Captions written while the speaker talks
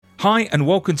Hi and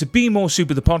welcome to Be More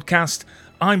Super, the podcast.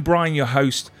 I'm Brian, your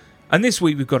host, and this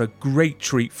week we've got a great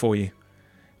treat for you.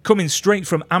 Coming straight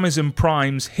from Amazon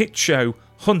Prime's hit show,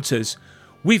 Hunters,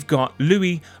 we've got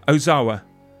Louis Ozawa.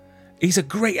 He's a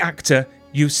great actor.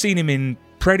 You've seen him in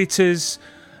Predators,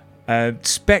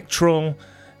 Spectral,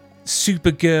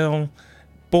 Supergirl,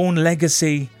 Bourne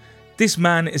Legacy. This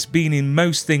man has been in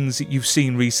most things that you've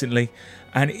seen recently,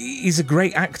 and he's a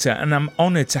great actor, and I'm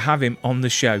honoured to have him on the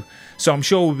show. So I'm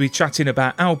sure we'll be chatting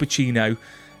about Al Pacino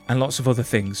and lots of other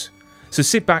things. So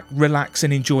sit back, relax,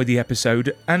 and enjoy the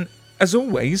episode. And as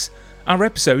always, our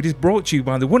episode is brought to you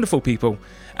by the wonderful people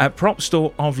at Prop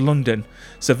Store of London.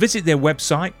 So visit their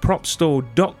website,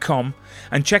 propstore.com,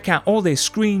 and check out all their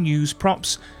screen use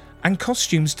props and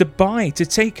costumes to buy to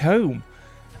take home.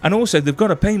 And also, they've got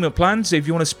a payment plan, so if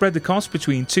you want to spread the cost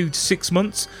between 2 to 6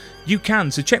 months, you can.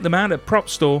 So check them out at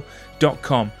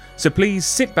propstore.com. So please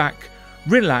sit back,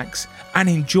 relax, and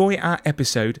enjoy our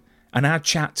episode and our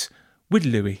chat with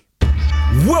Louis.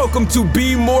 Welcome to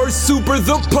Be More Super,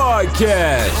 the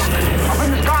podcast. Up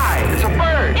in the sky, it's a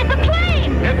bird. It's a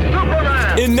plane. It's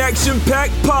Superman. An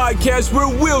action-packed podcast where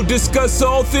we'll discuss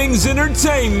all things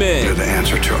entertainment. You're the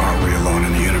answer to Are We Alone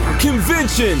in the Universe?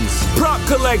 Conventions, prop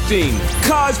collecting,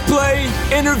 cosplay,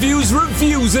 interviews,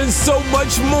 reviews, and so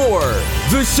much more.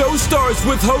 The show starts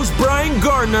with host Brian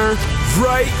Gardner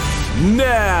right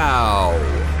now.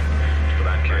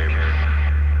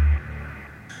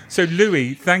 So,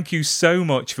 Louis, thank you so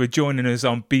much for joining us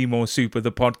on Be More Super,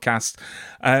 the podcast.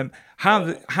 How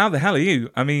the hell are you?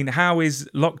 I mean, how is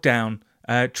lockdown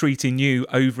treating you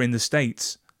over in the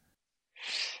States?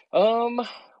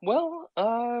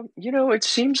 It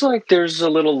seems like there's a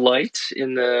little light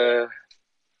in the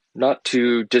not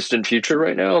too distant future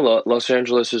right now. Los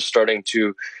Angeles is starting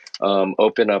to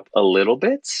open up a little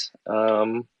bit.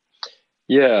 The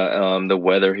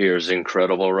weather here is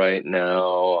incredible right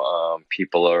now.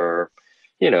 People are,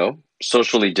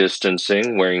 socially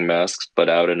distancing, wearing masks, but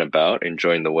out and about,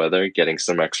 enjoying the weather, getting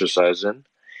some exercise in.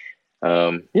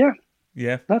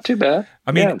 Yeah, not too bad.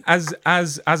 I mean, as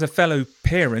a fellow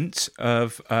parent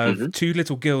of two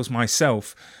little girls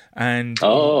myself, and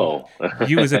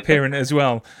you as a parent as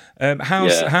well,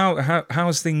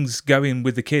 how's things going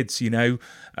with the kids? With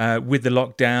the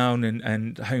lockdown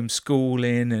and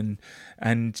homeschooling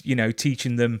and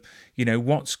teaching them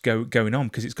what's going on,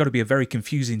 because it's got to be a very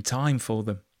confusing time for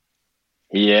them.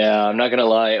 Yeah, I'm not gonna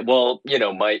lie. Well,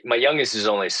 my youngest is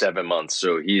only 7 months,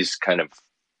 so he's kind of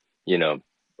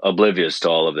oblivious to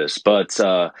all of this. But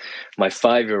my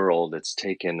 5-year-old, it's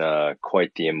taken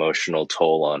quite the emotional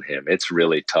toll on him. It's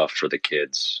really tough for the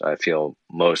kids. I feel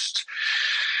most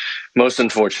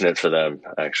unfortunate for them,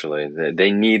 actually.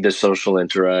 They need the social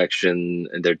interaction,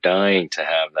 and they're dying to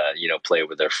have that, play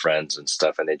with their friends and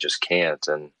stuff, and they just can't.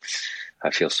 And I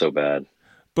feel so bad.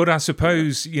 But I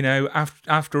suppose,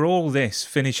 after all this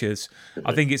finishes,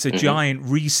 I think it's a giant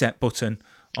reset button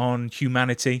on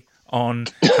humanity, on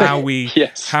how we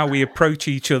yes. how we approach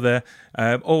each other.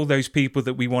 All those people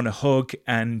that we want to hug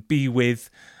and be with.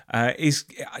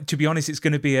 To be honest, it's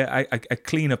going to be a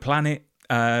cleaner planet.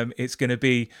 It's going to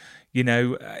be,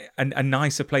 a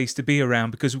nicer place to be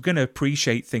around, because we're going to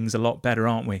appreciate things a lot better,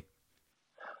 aren't we?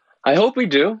 I hope we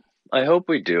do. I hope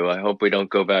we don't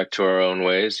go back to our own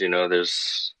ways.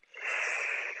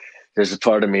 There's a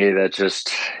part of me that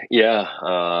just, we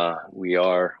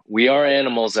are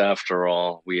animals after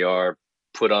all. We are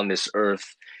put on this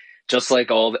earth just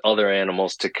like all the other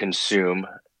animals to consume,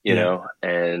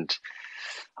 and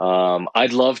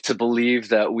I'd love to believe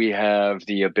that we have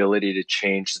the ability to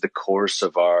change the course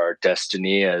of our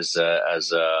destiny as a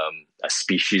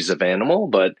species of animal,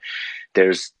 but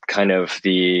there's kind of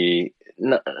the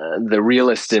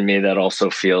realist in me that also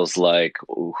feels like,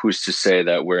 who's to say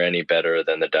that we're any better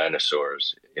than the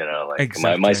dinosaurs?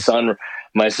 Exactly.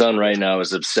 My son right now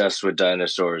is obsessed with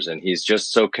dinosaurs, and he's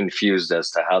just so confused as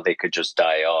to how they could just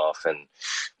die off. And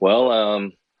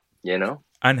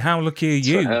And how lucky are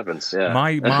you? That's what happens, yeah.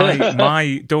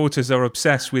 My daughters are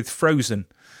obsessed with Frozen.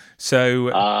 So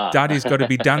Daddy's got to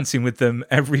be dancing with them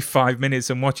every 5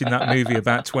 minutes and watching that movie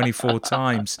about 24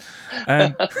 times.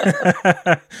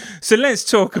 So let's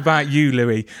talk about you,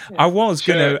 Louis. I was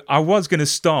gonna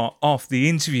start off the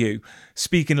interview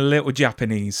speaking a little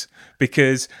Japanese,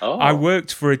 because I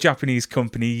worked for a Japanese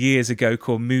company years ago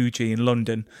called Muji in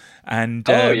London. And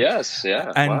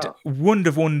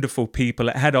wonderful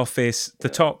people at head office. The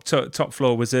top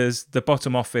floor was us. The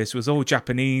bottom office was all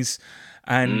Japanese.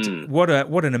 And what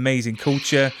an amazing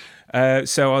culture.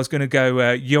 So I was going to go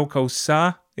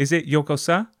Yokosa. Is it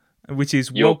Yokosa? Which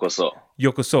is Yokoso.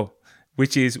 Yokoso,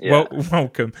 which is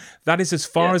welcome. That is as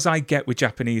far as I get with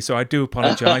Japanese, so I do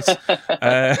apologize.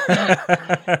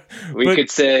 We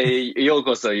could say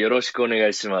 "yokoso yoroshiku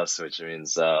onegaishimasu," which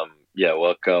means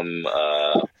welcome.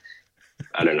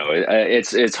 I don't know.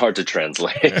 It's hard to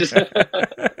translate.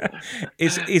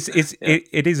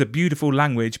 It is a beautiful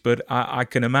language, but I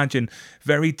can imagine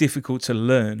very difficult to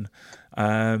learn.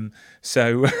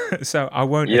 So I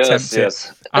won't attempt it.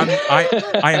 Yes.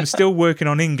 I am still working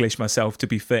on English myself, to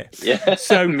be fair. Yeah.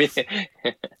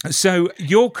 So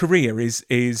your career is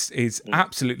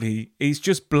absolutely, it's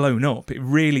just blown up. It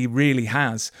really, really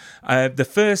has. The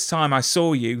first time I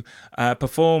saw you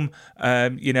perform,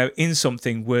 in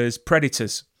something was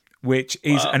Predators, which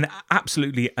is an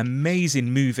absolutely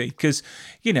amazing movie because,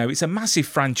 it's a massive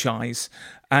franchise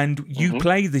and you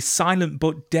play this silent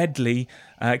but deadly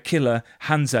killer,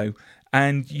 Hanzo,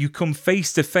 and you come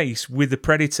face to face with the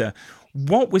Predator.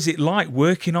 What was it like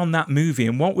working on that movie,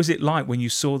 and what was it like when you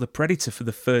saw the Predator for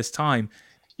the first time?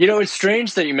 It's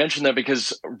strange that you mentioned that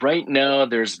because right now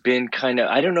there's been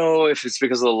I don't know if it's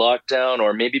because of the lockdown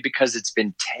or maybe because it's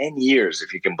been 10 years,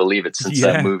 if you can believe it, since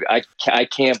that movie. I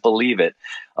can't believe it.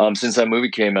 Since that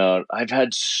movie came out, I've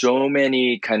had so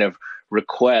many kind of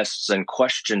requests and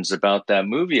questions about that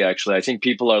movie. Actually, I think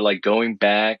people are like going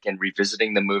back and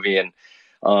revisiting the movie and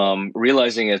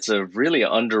realizing it's a really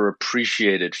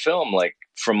underappreciated film. Like,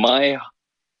 from my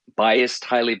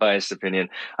highly biased opinion,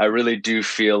 I really do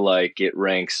feel like it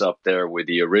ranks up there with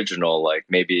the original. Like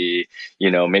maybe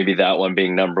that one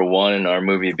being number one and our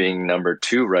movie being number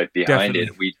two right behind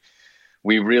Definitely. it.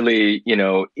 We really,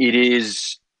 it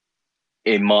is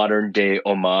a modern day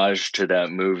homage to that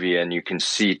movie, and you can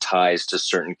see ties to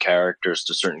certain characters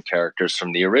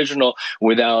from the original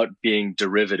without being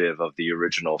derivative of the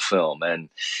original film. And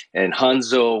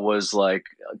Hanzo was like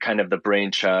kind of the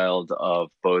brainchild of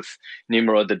both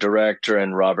Nimrod, the director,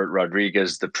 and Robert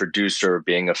Rodriguez, the producer,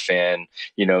 being a fan.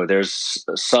 There's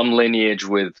some lineage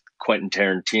with Quentin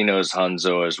Tarantino's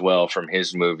Hanzo as well from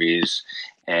his movies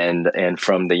and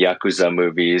from the Yakuza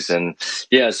movies. And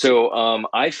so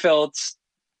I felt,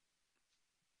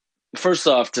 first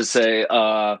off, to say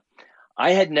I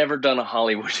had never done a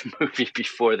Hollywood movie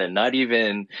before then, not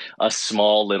even a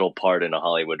small little part in a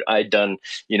Hollywood. I'd done,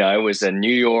 I was a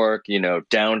New York,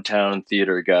 downtown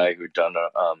theater guy who'd done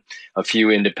a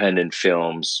few independent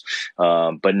films,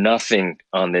 but nothing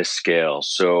on this scale.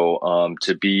 So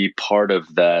to be part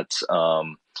of that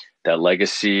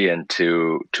legacy and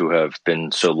to have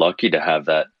been so lucky to have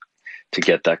that, to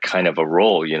get that kind of a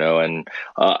role, and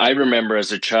I remember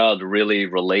as a child really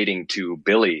relating to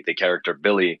Billy, the character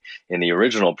Billy in the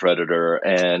original Predator,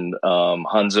 and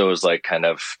Hanzo is like kind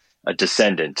of a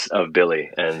descendant of Billy,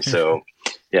 and so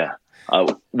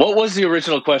what was the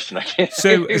original question? I can't.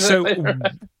 So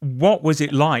what was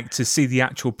it like to see the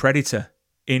actual Predator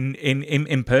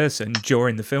in person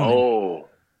during the filming?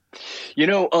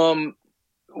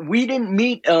 We didn't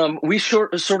meet. We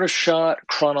sort of shot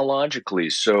chronologically.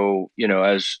 So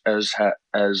as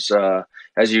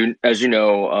you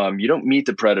know, you don't meet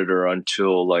the Predator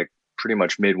until like pretty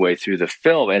much midway through the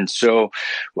film, and so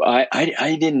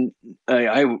I didn't.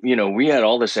 We had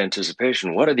all this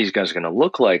anticipation. What are these guys going to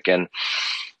look like? And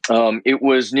it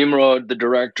was Nimrod, the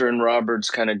director, and Robert's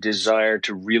kind of desire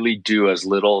to really do as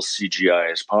little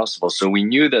CGI as possible. So we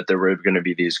knew that there were going to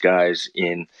be these guys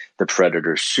in the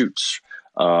Predator suits.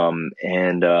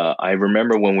 And I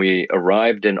remember when we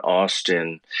arrived in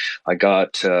Austin, I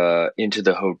got into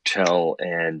the hotel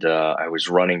and I was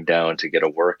running down to get a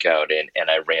workout in,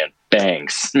 and I ran bang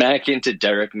smack into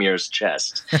Derek Mears'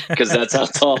 chest because that's how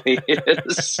tall he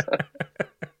is.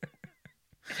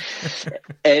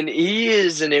 And he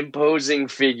is an imposing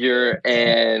figure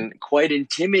and quite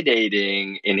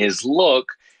intimidating in his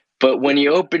look. But when he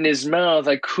opened his mouth,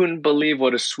 I couldn't believe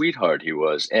what a sweetheart he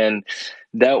was. And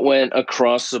that went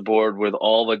across the board with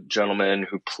all the gentlemen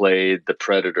who played the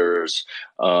Predators.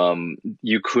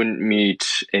 You couldn't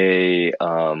meet a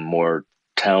more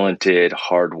talented,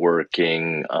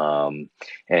 hardworking,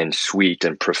 and sweet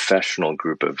and professional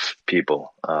group of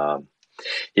people. And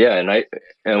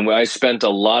I spent a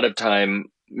lot of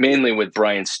time mainly with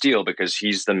Brian Steele because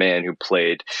he's the man who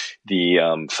played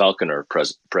the Falconer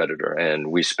Predator, and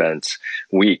we spent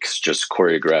weeks just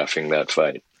choreographing that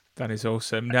fight. That is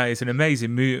awesome. No, it's an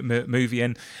amazing movie,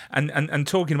 and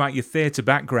talking about your theatre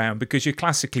background, because you're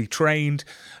classically trained,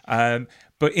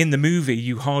 but in the movie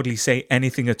you hardly say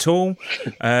anything at all.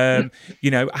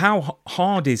 How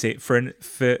hard is it for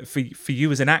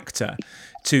you as an actor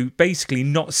to basically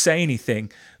not say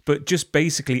anything, but just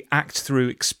basically act through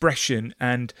expression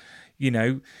and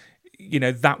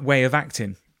that way of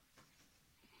acting?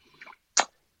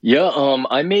 Yeah,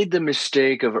 I made the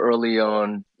mistake of early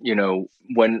on,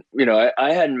 when,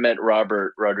 I hadn't met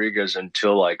Robert Rodriguez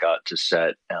until I got to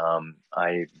set.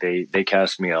 They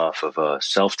cast me off of a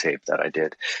self-tape that I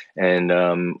did.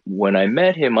 And when I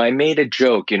met him, I made a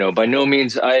joke, by no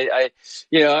means I'm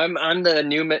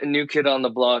the new kid on the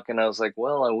block, and I was like,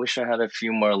 well, I wish I had a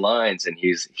few more lines. And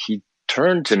he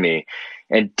turned to me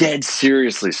and dead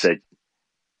seriously said,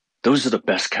 "Those are the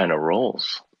best kind of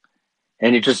roles."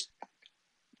 And it just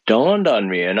dawned on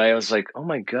me, and I was like, oh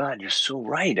my god, you're so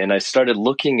right. And I started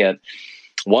looking at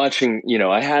watching,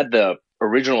 I had the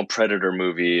original Predator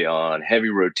movie on heavy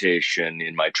rotation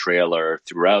in my trailer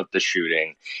throughout the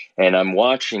shooting, and I'm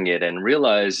watching it and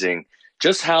realizing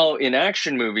just how in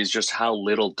action movies, just how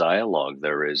little dialogue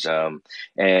there is,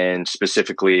 and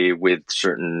specifically with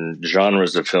certain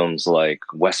genres of films like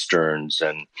westerns.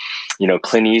 And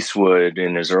Clint Eastwood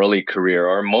in his early career,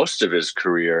 or most of his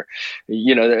career,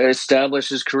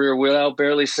 established his career without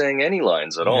barely saying any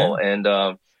lines at all. And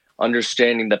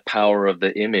understanding the power of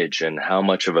the image and how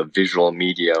much of a visual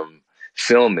medium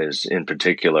film is in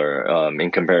particular,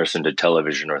 in comparison to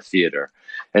television or theater.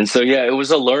 And so, yeah, it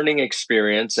was a learning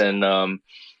experience, and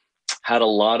had a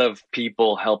lot of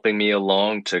people helping me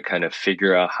along to kind of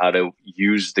figure out how to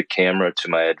use the camera to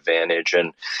my advantage.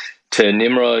 And to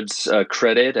Nimrod's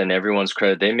credit and everyone's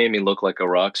credit, they made me look like a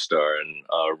rock star. And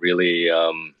really,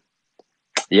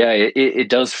 it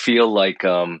does feel like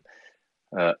an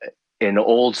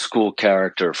old school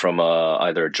character from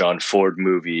either a John Ford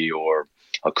movie or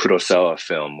a Kurosawa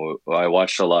film. I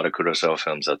watched a lot of Kurosawa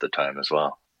films at the time as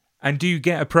well. And do you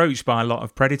get approached by a lot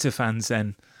of Predator fans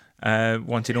then,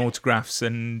 wanting autographs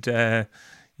and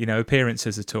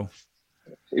appearances at all?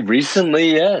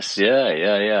 Recently, yes,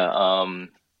 yeah.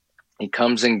 It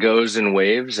comes and goes in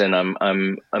waves, and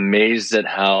I'm amazed at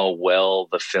how well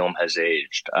the film has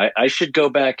aged. I should go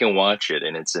back and watch it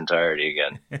in its entirety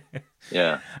again.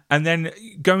 Yeah. And then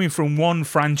going from one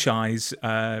franchise,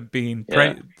 being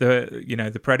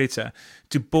the Predator,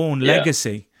 to Bourne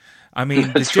Legacy. I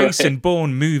mean, the Jason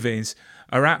Bourne movies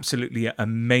are absolutely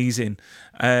amazing.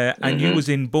 And you was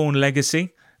in Bourne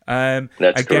Legacy. That's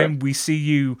again, correct. we see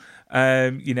you,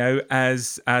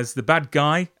 as the bad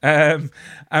guy,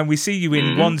 and we see you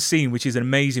in one scene, which is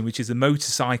amazing, which is the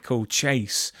motorcycle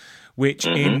chase, which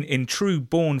in true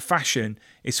Bourne fashion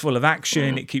is full of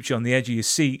action. It keeps you on the edge of your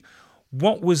seat.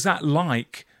 What was that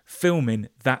like filming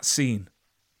that scene?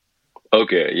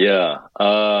 Okay, yeah.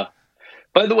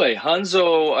 By the way,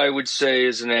 Hanzo, I would say,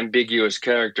 is an ambiguous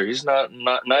character. He's not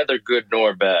neither good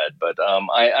nor bad, but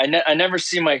I never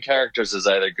see my characters as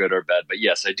either good or bad. But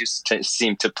yes, I do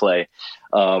seem to play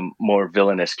more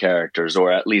villainous characters,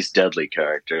 or at least deadly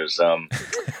characters.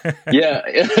 Yeah.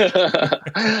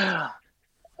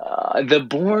 The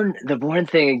Bourne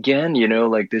thing again,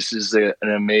 like this is an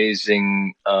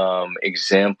amazing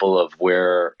example of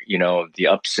where, the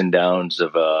ups and downs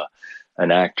of an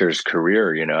actor's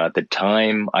career. At the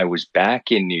time I was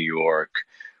back in New York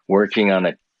working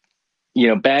on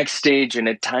backstage in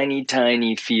a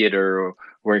tiny theater,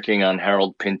 working on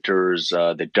Harold Pinter's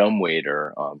The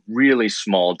Dumbwaiter, really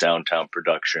small downtown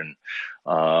production.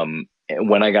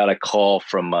 When I got a call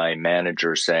from my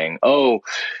manager saying, "Oh,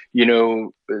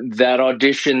 that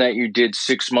audition that you did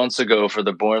 6 months ago for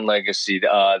the Bourne Legacy,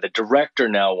 the director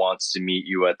now wants to meet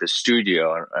you at the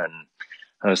studio."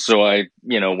 And so I,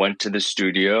 went to the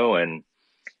studio, and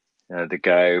the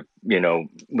guy,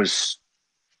 was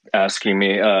asking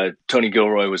me, Tony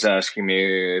Gilroy was asking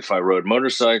me if I rode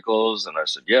motorcycles, and I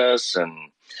said yes,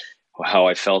 and how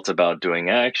I felt about doing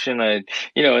action. And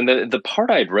the part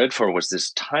I'd read for was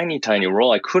this tiny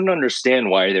role. I couldn't understand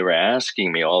why they were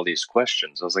asking me all these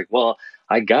questions. I was like, well,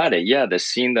 I got it. Yeah, the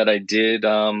scene that I did.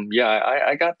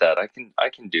 I got that. I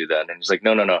can do that. And he's like,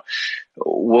 no.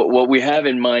 What we have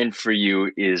in mind for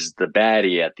you is the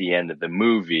baddie at the end of the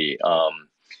movie.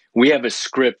 We have a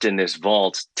script in this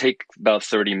vault. Take about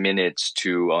 30 minutes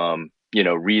to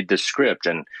read the script.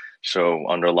 And so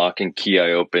under lock and key,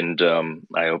 I opened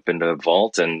a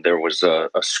vault, and there was a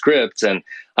script, and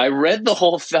I read the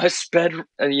whole. I sped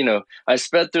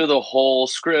through the whole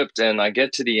script, and I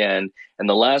get to the end, and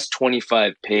the last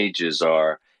 25 pages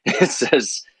are. It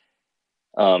says,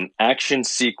 action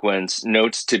sequence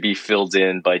notes to be filled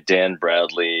in by Dan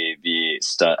Bradley, the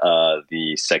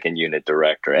second unit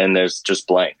director, and there's just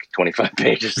blank 25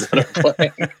 pages that are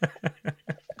blank.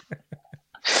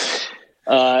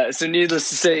 So needless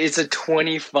to say, it's a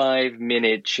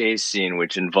 25-minute chase scene,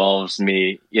 which involves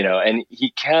me, and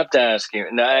he kept asking,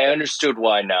 and I understood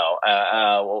why now,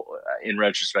 in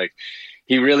retrospect.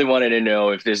 he really wanted to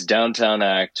know if this downtown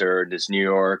actor, this New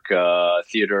York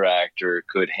theater actor,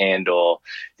 could handle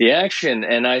the action.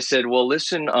 And I said, well,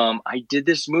 listen, I did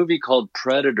this movie called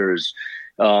Predators.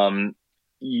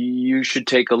 You should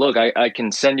take a look. I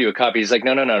can send you a copy. He's like,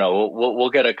 no. We'll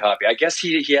get a copy. I guess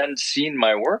he hadn't seen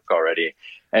my work already.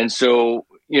 And so,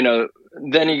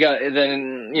 then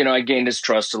I gained his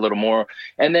trust a little more.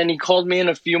 And then he called me in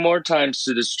a few more times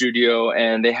to the studio,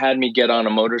 and they had me get on a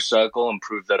motorcycle and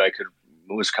prove that I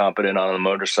was competent on a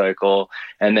motorcycle.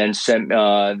 And then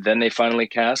then they finally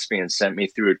cast me and sent me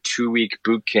through a 2-week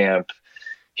boot camp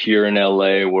here in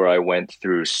LA, where I went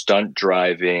through stunt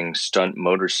driving, stunt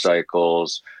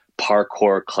motorcycles,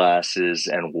 parkour classes,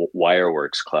 and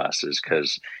wireworks classes,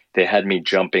 because they had me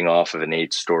jumping off of an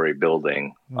 8-story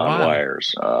building on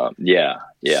wires. Yeah.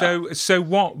 So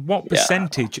what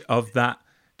percentage of that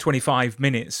 25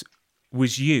 minutes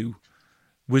was you?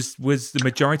 Was the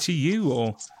majority you,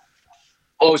 or?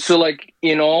 Oh, so like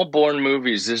in all Bourne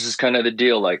movies, this is kind of the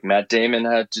deal. Like Matt Damon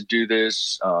had to do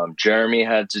this, Jeremy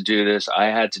had to do this, I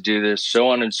had to do this, so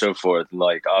on and so forth.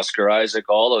 Like Oscar Isaac,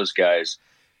 all those guys.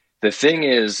 The thing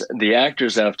is, the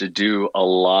actors have to do a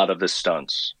lot of the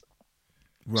stunts.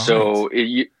 Right. So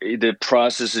the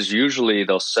process is usually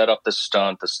they'll set up the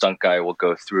stunt guy will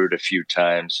go through it a few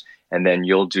times, and then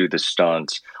you'll do the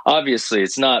stunts. Obviously,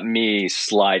 it's not me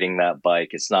sliding that bike.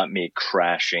 It's not me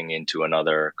crashing into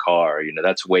another car.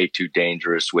 That's way too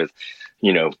dangerous with,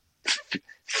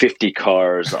 50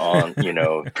 cars on,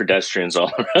 pedestrians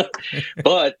all around.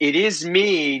 But it is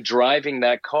me driving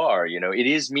that car. It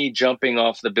is me jumping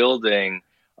off the building.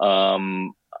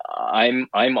 I'm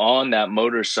on that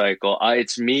motorcycle.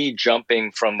 It's me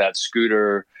jumping from that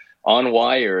scooter on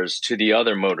wires to the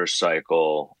other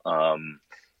motorcycle.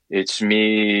 It's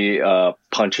me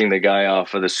punching the guy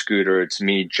off of the scooter. It's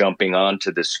me jumping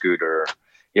onto the scooter.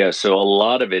 Yeah, so a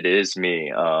lot of it is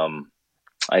me.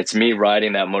 It's me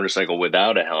riding that motorcycle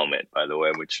without a helmet, by the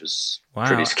way, which is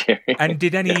pretty scary. And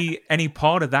did any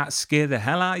part of that scare the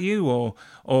hell out of you,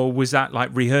 or was that like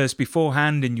rehearsed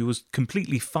beforehand and you was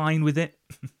completely fine with it?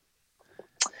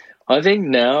 I think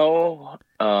now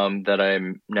that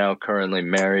I'm now currently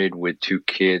married with 2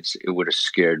 kids, it would have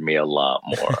scared me a lot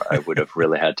more. I would have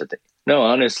really had to think. No,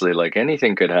 honestly, like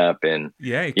anything could happen.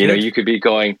 Yeah, you could be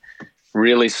going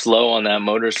really slow on that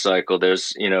motorcycle.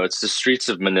 There's, it's the streets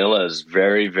of Manila is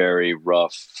very, very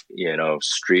rough,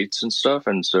 streets and stuff.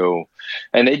 And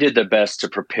they did the best to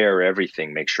prepare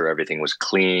everything, make sure everything was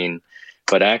clean,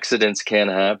 but accidents can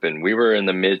happen. We were in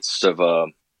the midst of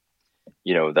the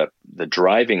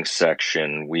driving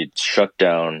section. We'd shut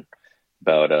down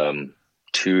about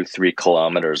 2-3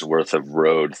 kilometers worth of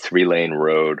road, 3-lane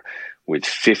road with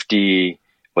 50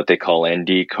 what they call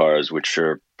ND cars, which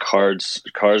are cars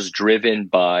driven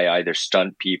by either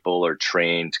stunt people or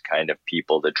trained kind of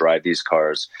people that drive these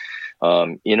cars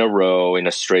in a row in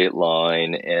a straight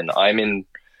line. And I'm in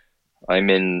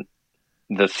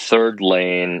the 3rd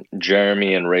lane.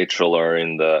 Jeremy and Rachel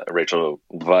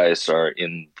Weisz are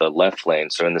in the left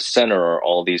lane. So in the center are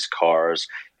all these cars,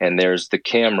 and there's the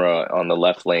camera on the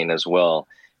left lane as well.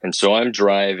 And so I'm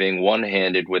driving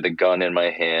one-handed with a gun in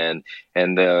my hand,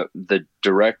 and the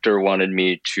director wanted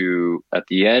me to, at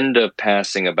the end of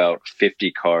passing about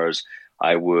 50 cars,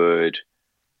 I would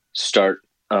start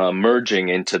merging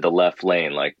into the left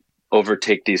lane, like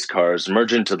overtake these cars,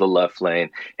 merge into the left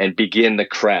lane, and begin the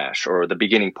crash, or the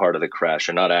beginning part of the crash,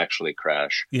 and not actually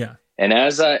crash. Yeah. And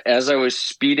as I was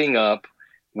speeding up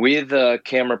with a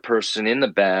camera person in the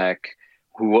back,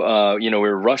 who, we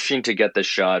were rushing to get the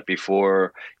shot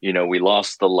before, we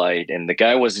lost the light, and the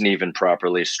guy wasn't even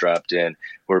properly strapped in.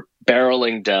 We're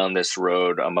barreling down this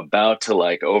road. I'm about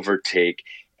to overtake,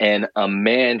 and a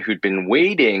man who'd been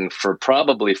waiting for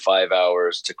probably 5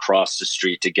 hours to cross the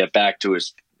street to get back to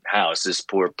his house, this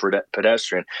poor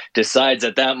pedestrian, decides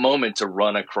at that moment to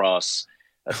run across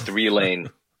a 3-lane,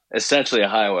 essentially a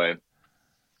highway.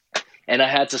 And I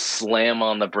had to slam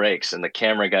on the brakes, and the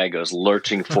camera guy goes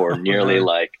lurching forward, nearly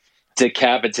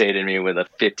decapitated me with a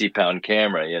 50-pound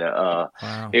camera.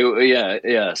 Wow.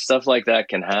 Stuff like that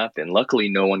can happen. Luckily,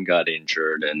 no one got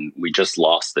injured, and we just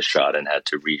lost the shot and had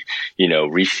to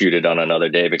reshoot it on another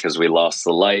day because we lost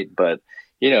the light. But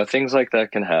things like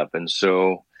that can happen.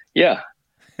 So yeah.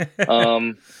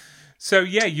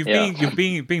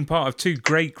 You've been part of 2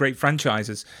 great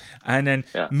franchises, and then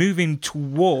moving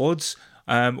towards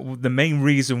the main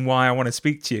reason why I want to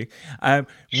speak to you.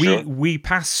 We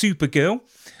passed Supergirl,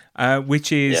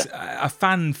 which is a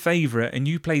fan favorite, and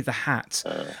you play the Hat.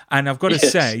 And I've got to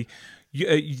say,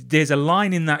 there's a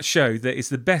line in that show that is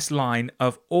the best line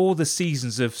of all the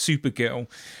seasons of Supergirl,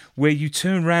 where you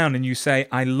turn around and you say,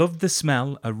 "I love the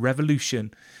smell of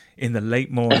revolution in the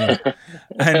late morning."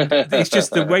 And it's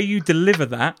just the way you deliver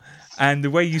that and the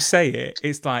way you say it.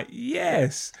 It's like,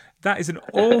 yes, that is an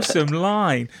awesome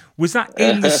line. Was that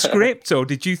in the script, or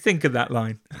did you think of that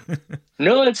line?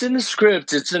 No, it's in the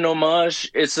script. It's an homage.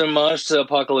 It's an homage to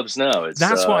Apocalypse Now.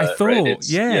 That's what I thought. Right?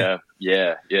 Yeah.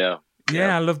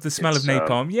 Yeah, I love the smell of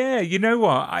napalm. Yeah, you know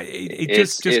what? It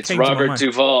just it's came Robert to my mind.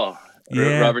 Duvall.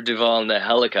 Yeah. Robert Duvall in the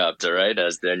helicopter, right?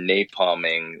 As they're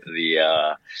napalming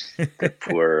the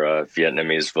poor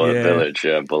Vietnamese village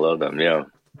below them. Yeah.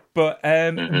 But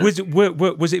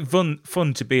was it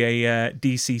fun to be a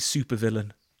DC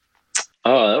supervillain?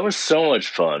 Oh, that was so much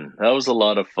fun. That was a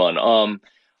lot of fun.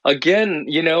 Again,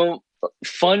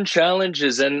 fun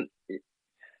challenges, and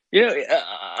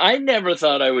I never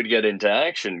thought I would get into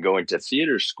action going to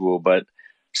theater school, but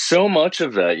so much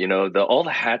of that, all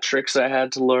the hat tricks I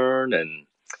had to learn, and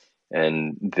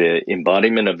the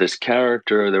embodiment of this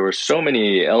character. There were so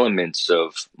many elements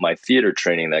of my theater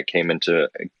training that came into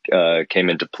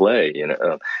play.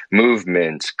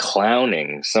 Movement,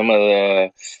 clowning, some of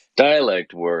the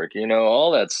dialect work.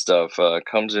 All that stuff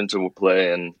comes into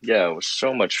play, and yeah, it was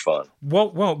so much fun.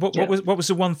 What was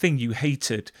the one thing you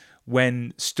hated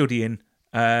when studying,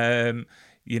 acting?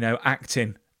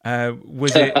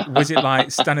 Was it like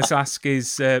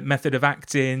Stanislavski's method of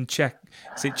acting,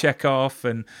 Chekhov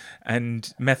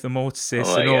and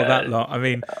Metamorphosis and all that lot? I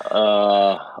mean,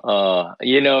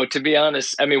 to be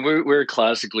honest, I mean we're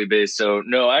classically based, so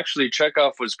no, actually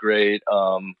Chekhov was great.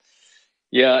 We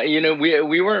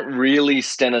weren't really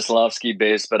Stanislavski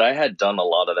based, but I had done a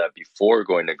lot of that before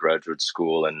going to graduate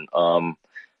school, and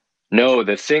no,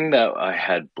 the thing that I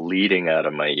had bleeding out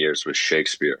of my ears was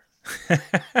Shakespeare.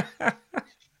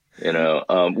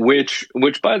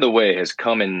 Which by the way has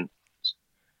come in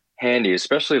handy,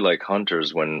 especially like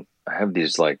Hunters, when I have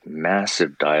these like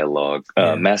massive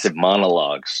massive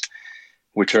monologues,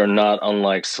 which are not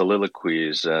unlike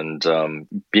soliloquies, and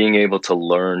being able to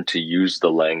learn to use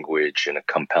the language in a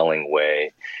compelling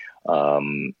way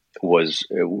was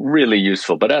really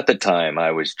useful. But at the time,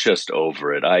 I was just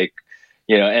over it.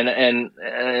 And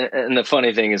the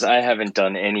funny thing is, I haven't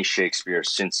done any Shakespeare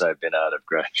since I've been out of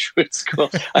graduate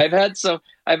school. I've had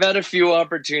a few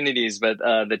opportunities, but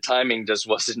the timing just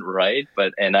wasn't right.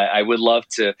 And I would love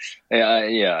to,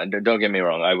 don't get me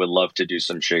wrong, I would love to do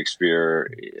some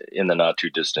Shakespeare in the not too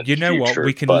distant future. You know what?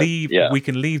 We can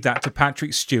leave that to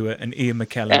Patrick Stewart and Ian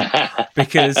McKellen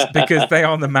because they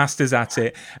are the masters at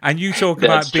it. And you talk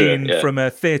about being from a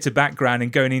theatre background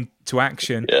and going into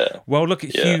action. Yeah. Well, look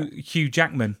at Hugh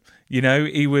Jackman.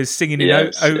 He was singing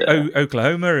in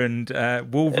Oklahoma and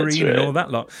Wolverine and all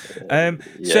that lot.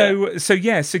 So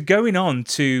going on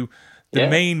to the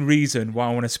main reason why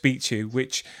I want to speak to you,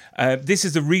 which this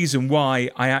is the reason why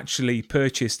I actually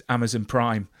purchased Amazon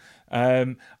Prime.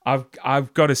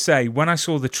 I've got to say, when I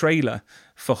saw the trailer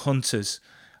for Hunters,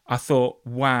 I thought,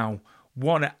 wow,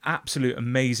 what an absolute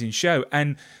amazing show.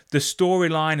 And the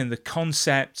storyline and the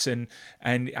concept and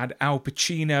Al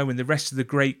Pacino and the rest of the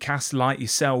great cast like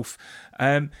yourself.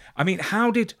 I mean,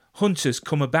 how did Hunters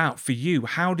come about for you?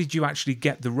 How did you actually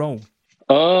get the role?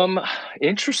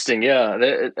 Interesting.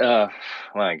 Yeah.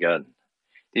 My God,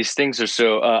 these things are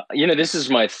so, this is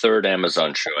my third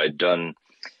Amazon show. I had done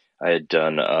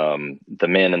The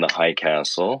Man in the High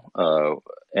Castle,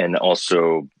 and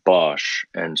also Bosch.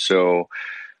 And so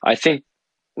I think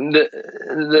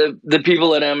the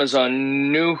people at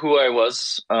Amazon knew who I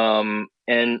was.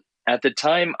 And at the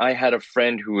time, I had a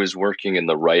friend who was working in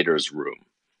the writer's room,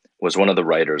 was one of the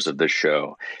writers of the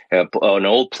show, an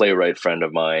old playwright friend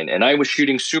of mine. And I was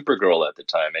shooting Supergirl at the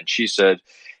time. And she said,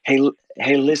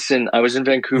 hey, listen, I was in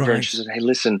Vancouver. Right. And she said, hey,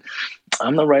 listen,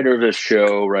 I'm the writer of this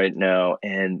show right now.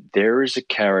 And there is a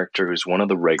character who's one of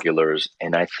the regulars.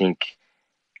 And I think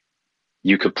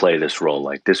you could play this role.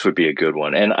 Like, this would be a good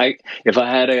one. And if I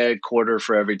had a quarter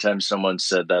for every time someone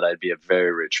said that, I'd be a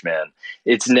very rich man.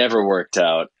 It's never worked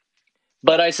out.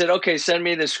 But I said, okay, send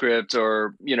me the script.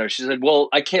 Or, she said, well,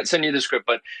 I can't send you the script,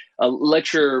 but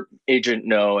let your agent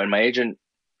know. And my agent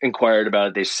inquired about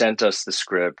it. They sent us the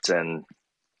script, and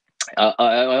I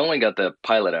only got the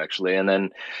pilot actually.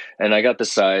 And I got the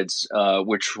sides,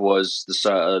 which was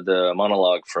the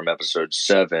monologue from episode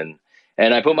 7.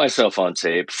 And I put myself on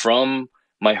tape from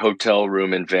my hotel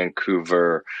room in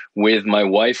Vancouver with my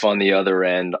wife on the other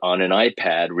end on an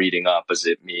iPad reading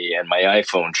opposite me and my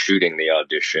iPhone shooting the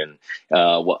audition.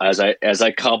 As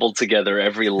I cobbled together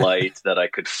every light that I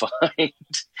could find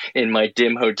in my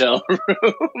dim hotel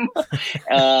room,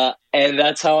 and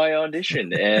that's how I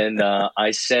auditioned. And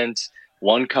I sent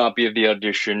one copy of the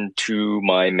audition to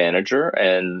my manager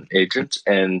and agent,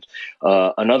 and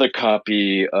another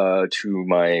copy to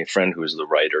my friend who is the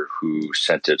writer, who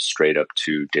sent it straight up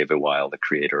to David Weil, the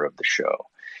creator of the show.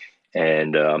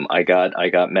 And I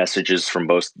got messages from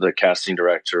both the casting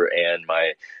director and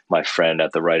my friend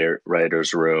at the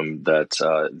writer's room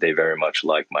that they very much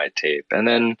liked my tape. And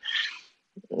then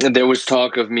there was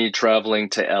talk of me traveling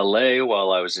to LA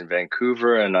while I was in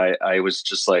Vancouver. And I was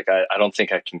just like, I don't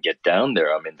think I can get down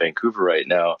there. I'm in Vancouver right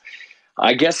now.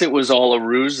 I guess it was all a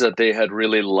ruse that they had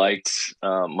really liked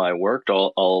my work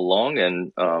all along.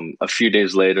 And a few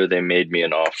days later, they made me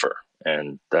an offer.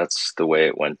 And that's the way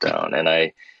it went down. And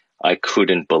I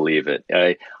couldn't believe it.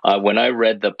 When I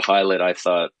read the pilot, I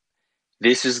thought,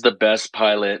 this is the best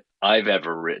pilot I've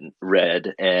ever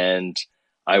read. And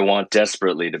I want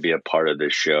desperately to be a part of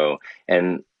this show.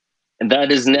 And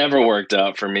that has never worked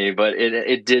out for me, but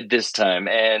it did this time.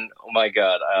 And oh my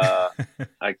God,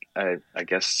 I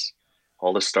guess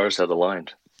all the stars had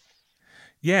aligned.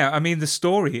 Yeah, I mean, the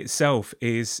story itself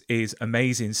is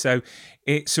amazing. So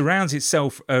it surrounds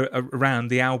itself around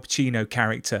the Al Pacino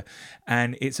character,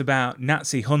 and it's about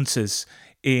Nazi hunters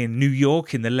in New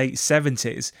York in the late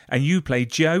 70s, and you play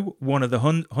Joe, one of the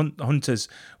hunters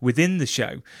within the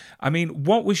show. I mean,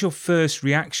 what was your first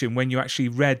reaction when you actually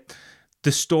read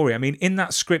the story? I mean, in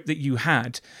that script that you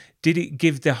had, did it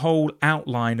give the whole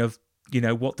outline of,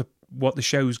 what the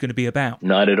show was going to be about?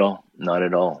 Not at all. Not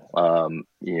at all.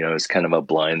 It's kind of a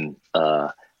blind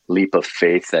leap of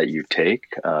faith that you take.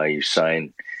 You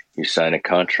sign a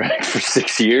contract for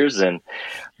 6 years,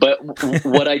 but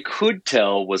what I could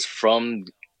tell was from.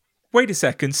 Wait a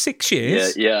second, 6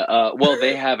 years? Yeah. Well,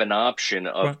 they have an option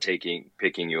of picking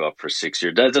you up for 6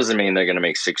 years. That doesn't mean they're going to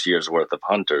make 6 years worth of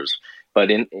hunters. But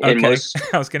in most,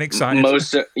 I was getting excited.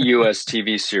 Most U.S.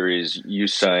 TV series, you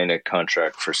sign a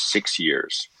contract for 6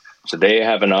 years. So they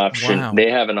have an option. Wow.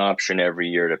 They have an option every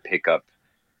year to pick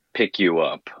you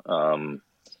up,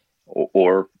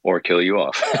 or kill you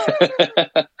off.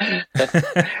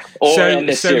 Or in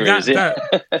the series.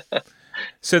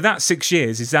 So that 6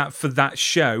 years, is that for that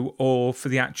show or for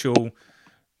the actual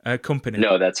company?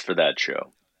 No, that's for that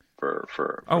show.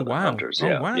 For oh the wow! hunters. Oh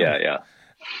Yeah. wow! Yeah.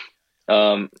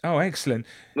 Excellent.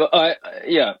 Well,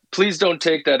 please don't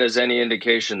take that as any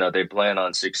indication that they plan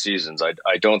on 6 seasons.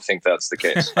 I don't think that's the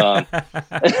case.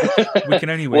 We can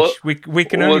only wish. We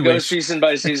can only go wish. season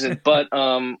by season. But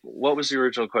what was the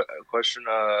original question?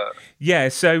 Yeah,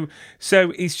 so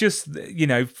it's just,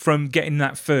 from getting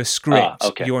that first script,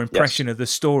 your impression of the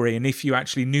story, and if you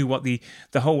actually knew what the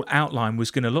whole outline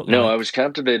was going to look like. No, I was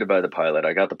captivated by the pilot.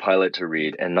 I got the pilot to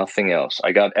read and nothing else.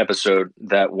 I got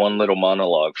that one little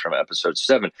monologue from episode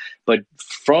 7. But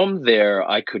from there,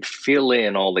 I could fill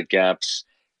in all the gaps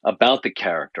about the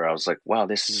character. I was like, wow,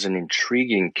 this is an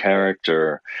intriguing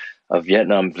character, a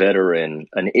Vietnam veteran,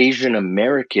 an Asian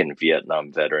American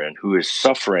Vietnam veteran who is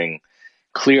suffering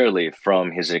clearly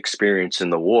from his experience in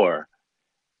the war.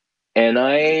 And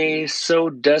I so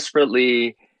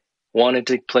desperately wanted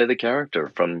to play the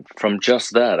character from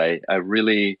just that. I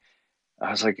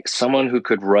was like, someone who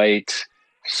could write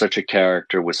such a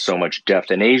character with so much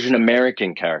depth, an Asian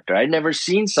American character. I'd never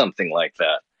seen something like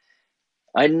that.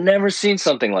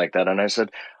 And I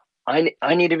said,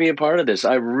 I need to be a part of this.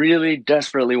 I really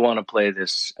desperately want to play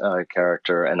this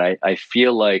character. And I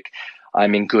feel like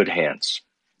I'm in good hands.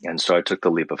 And so I took the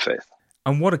leap of faith.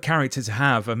 And what a character to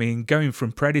have. I mean, going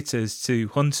from predators to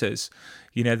hunters,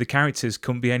 the characters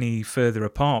couldn't be any further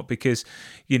apart because,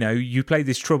 you play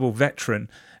this troubled veteran.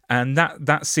 And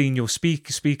that scene you're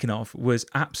speaking of was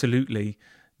absolutely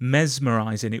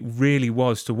mesmerizing. It really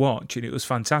was to watch, and it was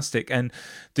fantastic. And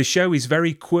the show is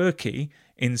very quirky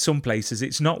in some places.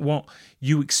 It's not what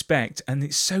you expect, and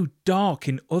it's so dark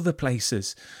in other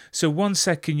places. So one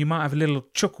second you might have a little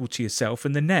chuckle to yourself,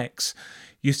 and the next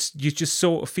you're just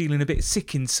sort of feeling a bit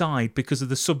sick inside because of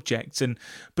the subject.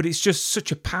 But it's just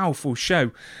such a powerful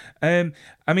show. I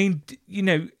mean,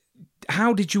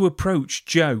 how did you approach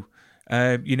Joe?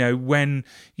 When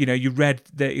you read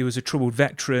that he was a troubled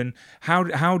veteran,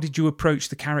 how did you approach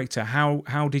the character?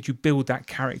 How did you build that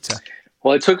character?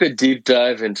 Well, I took a deep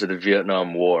dive into the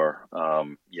Vietnam War. I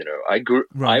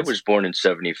was born in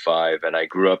 1975, and I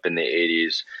grew up in the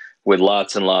 1980s with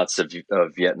lots and lots of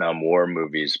Vietnam War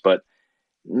movies. But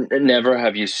never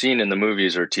have you seen in the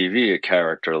movies or TV a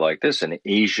character like this, an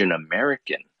Asian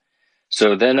American.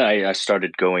 So then I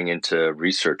started going into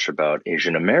research about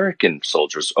Asian American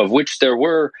soldiers, of which there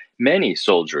were many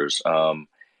soldiers,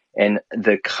 and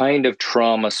the kind of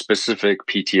trauma specific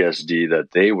PTSD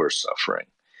that they were suffering.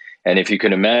 And if you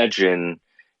can imagine,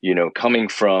 coming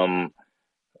from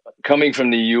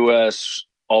the US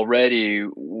already,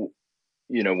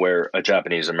 where a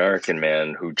Japanese American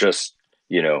man who just,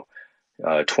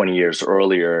 20 years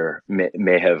earlier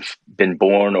may have been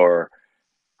born or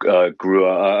grew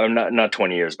up, not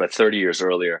 20 years, but 30 years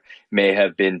earlier, may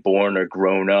have been born or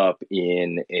grown up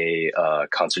in a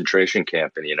concentration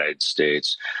camp in the United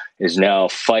States, is now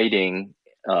fighting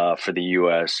for the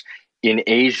U.S. in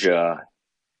Asia,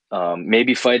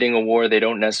 maybe fighting a war they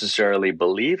don't necessarily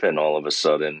believe in all of a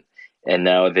sudden. And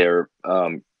now they're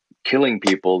killing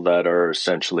people that are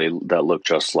essentially, that look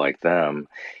just like them.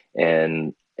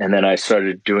 And then I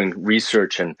started doing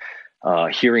research and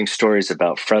hearing stories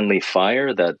about friendly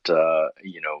fire that,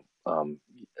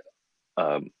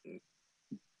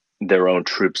 their own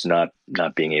troops not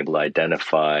being able to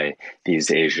identify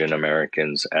these Asian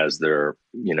Americans as their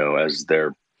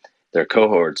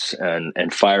cohorts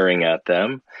and firing at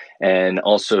them, and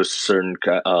also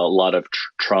a lot of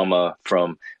trauma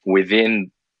from within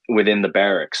the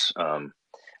barracks.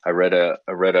 I read an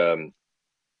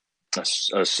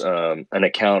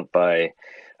account by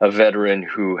a veteran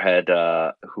who had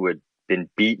been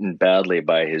beaten badly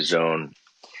by his own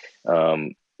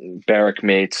barrack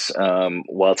mates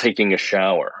while taking a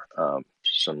shower.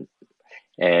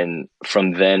 And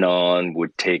from then on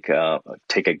would take a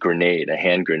hand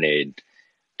grenade,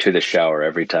 to the shower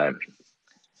every time.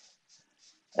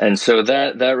 And so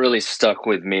that really stuck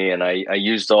with me, and I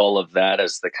used all of that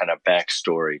as the kind of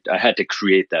backstory. I had to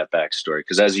create that backstory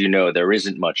because, as you know, there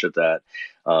isn't much of that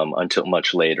until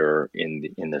much later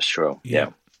in this show.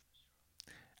 Yeah.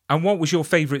 And what was your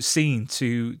favorite scene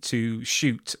to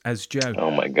shoot as Joe?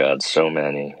 Oh my God, so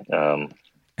many.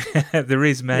 There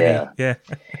is many. Yeah.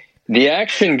 The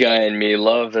action guy in me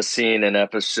loved the scene in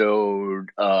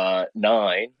episode 9.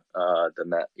 That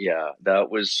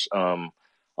was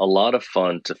a lot of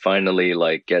fun to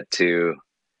finally get to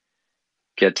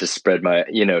spread my,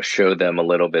 show them a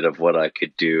little bit of what I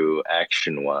could do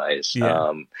action wise.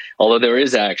 Yeah. Although there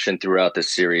is action throughout the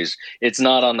series, it's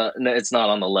not on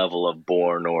the level of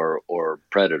Bourne or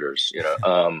Predators,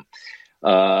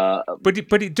 but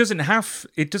it doesn't have to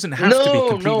be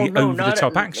completely over the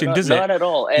top action, does it? Not at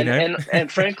all.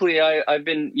 And frankly, I've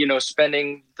been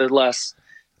spending the last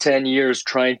 10 years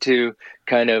trying to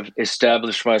kind of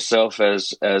establish myself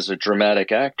as a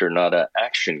dramatic actor, not an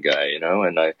action guy,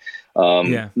 and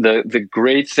the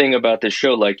great thing about this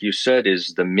show, like you said,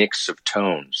 is the mix of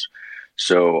tones.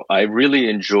 So I really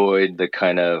enjoyed the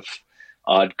kind of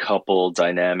odd couple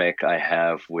dynamic I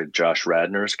have with Josh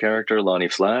Radnor's character, Lonnie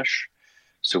Flash.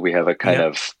 So we have a kind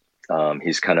of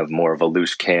he's kind of more of a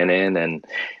loose cannon, and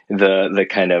the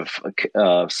kind of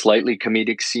slightly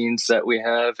comedic scenes that we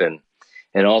have, and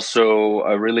also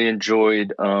I really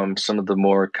enjoyed some of the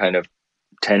more kind of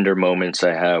tender moments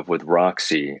I have with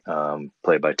Roxy,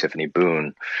 played by Tiffany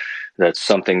Boone. That's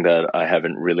something that I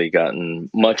haven't really gotten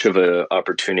much of an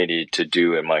opportunity to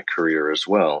do in my career as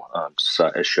well.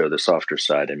 Show the softer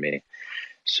side of me.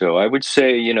 So I would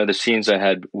say, the scenes I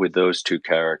had with those two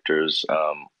characters,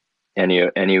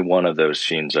 any one of those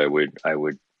scenes I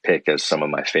would pick as some of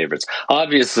my favorites.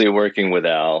 Obviously, working with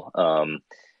Al,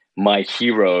 my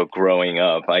hero growing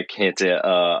up. I can't.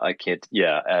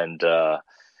 And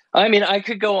I mean, I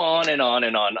could go on and on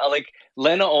and on. Like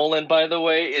Lena Olin, by the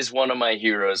way, is one of my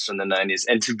heroes from the 90s.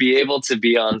 And to be able to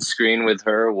be on screen with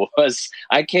her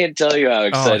I can't tell you how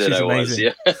excited I was.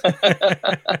 Yeah.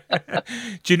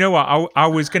 Do you know what? I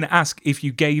was going to ask if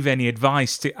you gave any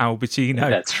advice to Al Pacino.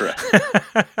 That's right.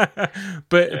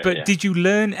 But did you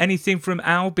learn anything from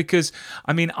Al? Because,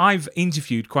 I mean, I've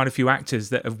interviewed quite a few actors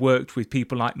that have worked with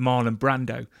people like Marlon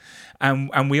Brando.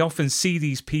 And we often see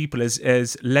these people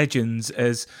as legends,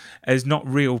 as not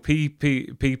real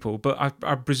people. But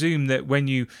I presume that when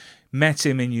you met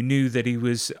him and you knew that he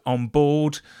was on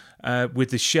board with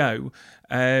the show,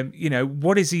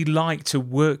 what is he like to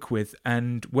work with,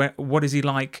 and what is he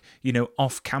like,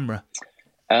 off camera?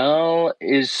 Al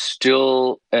is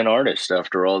still an artist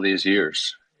after all these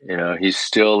years. He's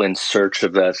still in search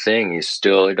of that thing. He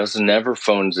doesn't never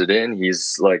phones it in.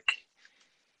 He's like,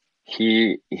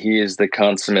 he is the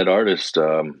consummate artist.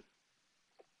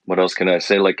 What else can I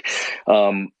say?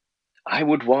 I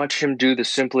would watch him do the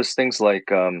simplest things,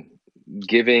 like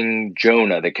giving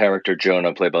Jonah, the character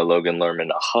Jonah, played by Logan Lerman,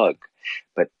 a hug.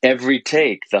 But every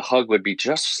take, the hug would be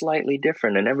just slightly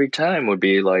different, and every time would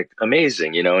be like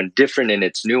amazing, and different in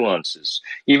its nuances.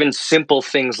 Even simple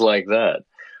things like that.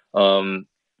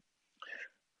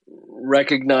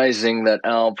 Recognizing that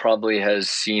Al probably has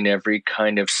seen every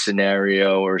kind of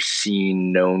scenario or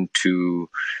scene known to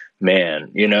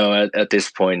man, at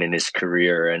this point in his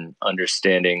career, and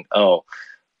understanding, it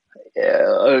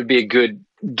would be a good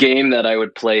game that I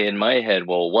would play in my head.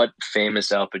 Well, what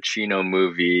famous Al Pacino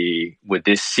movie would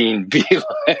this scene be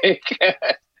like?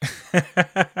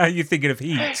 Are you thinking of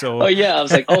Heat? Or... Oh, yeah. I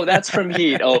was like, that's from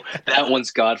Heat. Oh, that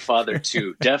one's Godfather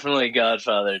 2. Definitely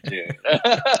Godfather 2.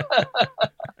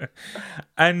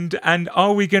 And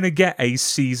are we going to get a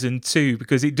season 2?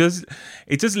 Because it does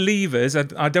leave us,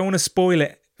 I don't want to spoil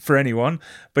it for anyone,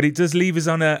 but it does leave us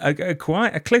on a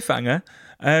quite a cliffhanger.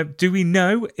 Do we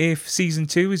know if season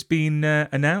 2 has been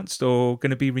announced or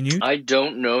going to be renewed? I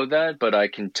don't know that, but I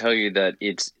can tell you that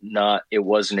it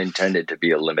wasn't intended to be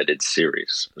a limited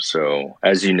series. So,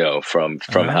 as you know from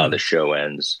how the show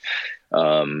ends,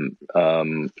 it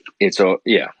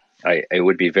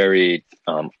would be very,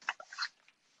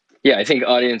 I think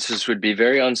audiences would be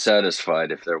very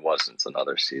unsatisfied if there wasn't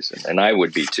another season, and I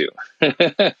would be too.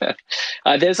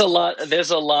 There's a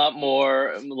lot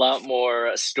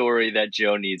more story that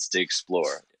Joe needs to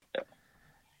explore.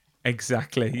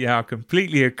 Exactly. Yeah, I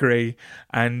completely agree.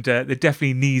 And there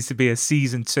definitely needs to be a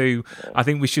season 2. I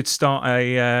think we should start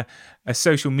a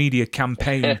social media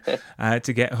campaign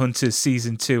to get Hunters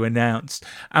season 2 announced.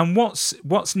 And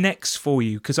what's next for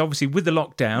you? Because obviously with the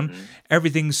lockdown,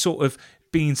 everything's sort of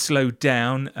being slowed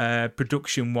down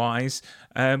production wise.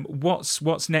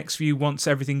 What's next for you once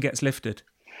everything gets lifted?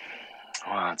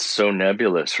 Wow, it's so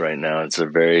nebulous right now. It's a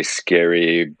very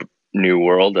scary new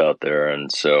world out there, and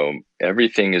so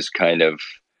everything is kind of,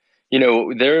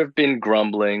 there have been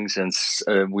grumblings, and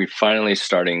we're finally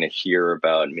starting to hear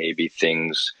about maybe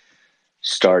things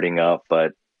starting up,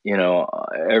 but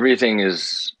everything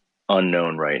is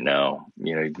unknown right now.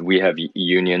 We have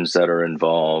unions that are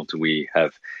involved. We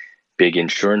have big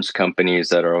insurance companies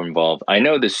that are involved. I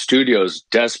know the studios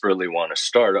desperately want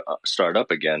to start up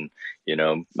again.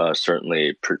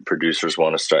 Certainly producers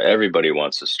want to start. Everybody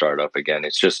wants to start up again.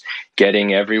 It's just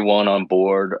getting everyone on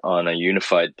board on a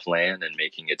unified plan and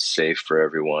making it safe for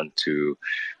everyone to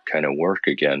kind of work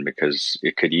again, because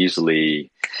it could easily,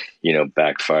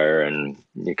 backfire, and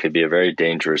it could be a very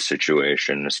dangerous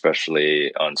situation,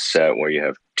 especially on set where you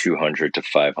have 200 to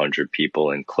 500 people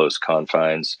in close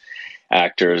confines.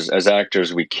 As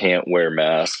actors, we can't wear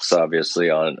masks, obviously,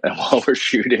 while we're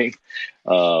shooting.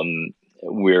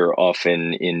 We're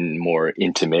often in more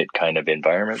intimate kind of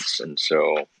environments. And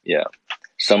so,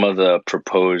 some of the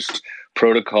proposed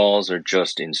protocols are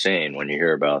just insane when you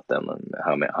hear about them, and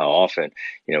how often,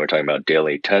 we're talking about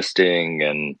daily testing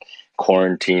and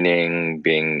quarantining,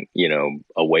 being,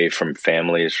 away from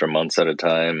families for months at a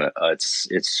time.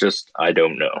 It's just, I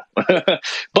don't know.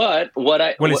 But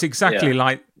it's exactly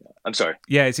like, I'm sorry.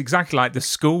 Yeah, it's exactly like the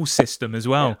school system as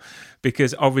well,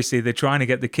 because obviously they're trying to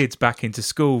get the kids back into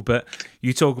school, but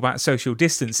you talk about social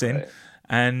distancing, right,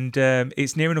 and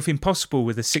it's near enough impossible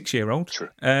with a 6-year-old. True.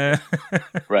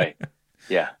 Right.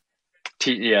 Yeah.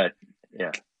 Yeah.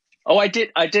 Oh, I did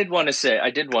want to say,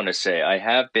 I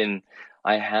have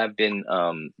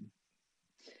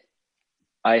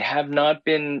not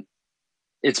been.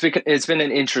 It's been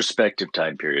an introspective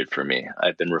time period for me.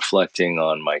 I've been reflecting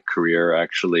on my career,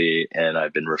 actually, and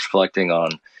I've been reflecting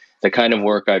on the kind of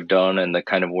work I've done and the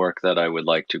kind of work that I would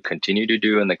like to continue to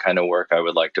do and the kind of work I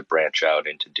would like to branch out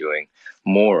into doing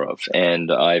more of.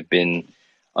 And I've been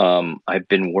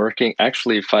working,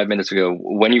 actually 5 minutes ago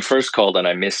when you first called and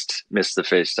I missed the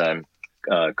FaceTime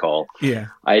call. Yeah,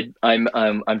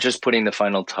 I'm just putting the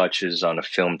final touches on a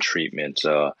film treatment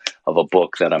of a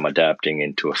book that I'm adapting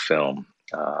into a film.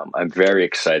 I'm very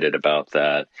excited about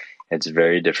that. It's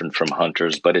very different from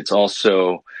Hunters, but it's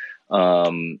also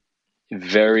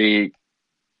very,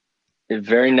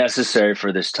 very necessary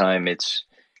for this time. It's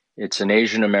an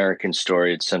Asian American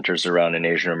story. It centers around an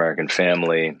Asian American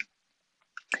family.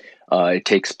 It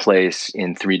takes place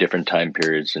in 3 different time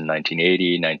periods: in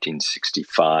 1980,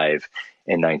 1965,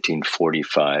 and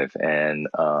 1945. And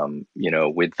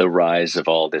with the rise of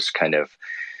all this kind of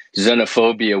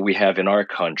xenophobia we have in our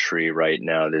country right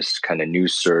now, this kind of new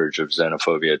surge of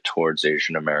xenophobia towards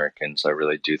Asian Americans, I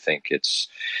really do think it's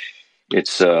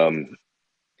a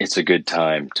good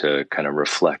time to kind of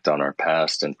reflect on our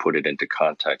past and put it into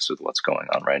context with what's going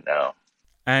on right now.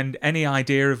 And any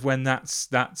idea of when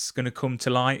that's going to come to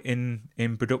light in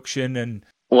production? And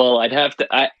well, I'd have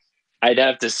to I'd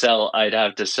have to sell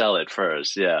it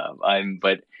first. Yeah.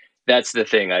 But that's the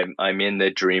thing. I'm in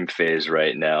the dream phase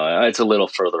right now. It's a little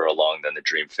further along than the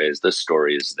dream phase. The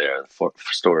story is there. The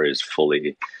story is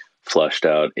fully flushed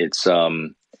out. It's,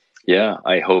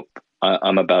 I hope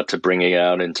I'm about to bring it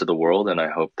out into the world, and I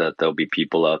hope that there'll be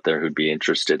people out there who'd be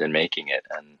interested in making it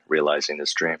and realizing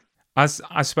this dream. As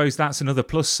I suppose that's another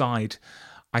plus side,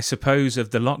 I suppose,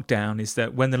 of the lockdown, is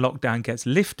that when the lockdown gets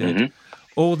lifted,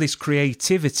 all this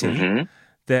creativity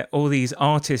that all these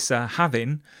artists are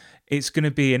having, it's going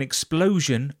to be an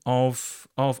explosion of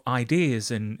ideas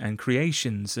and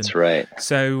creations. And that's right.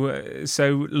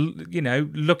 So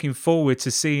looking forward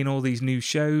to seeing all these new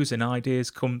shows and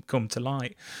ideas come to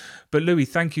light. But Louis,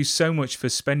 thank you so much for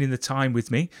spending the time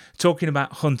with me, talking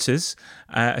about Hunters,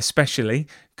 especially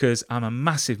because I'm a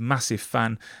massive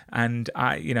fan, and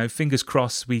fingers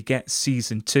crossed we get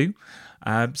season 2.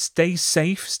 Stay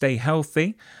safe, stay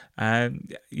healthy.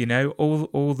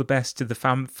 All the best to the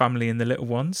family and the little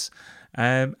ones.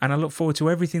 And I look forward to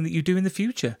everything that you do in the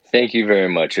future. Thank you very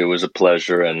much. It was a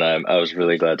pleasure, and I was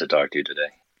really glad to talk to you today.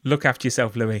 Look after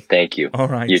yourself, Louis. Thank you. All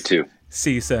right. You too.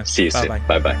 See you, sir. See you soon.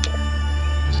 Bye-bye.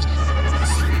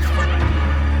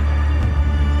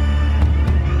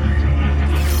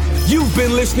 You've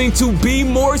been listening to Be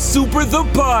More Super, the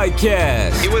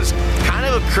podcast. It was kind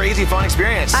of a crazy, fun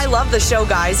experience. I love the show,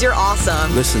 guys. You're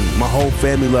awesome. Listen, my whole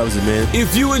family loves it, man.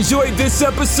 If you enjoyed this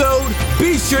episode,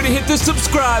 be sure to hit the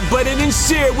subscribe button and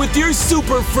share with your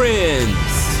super friends.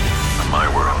 In my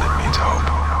world, it means hope.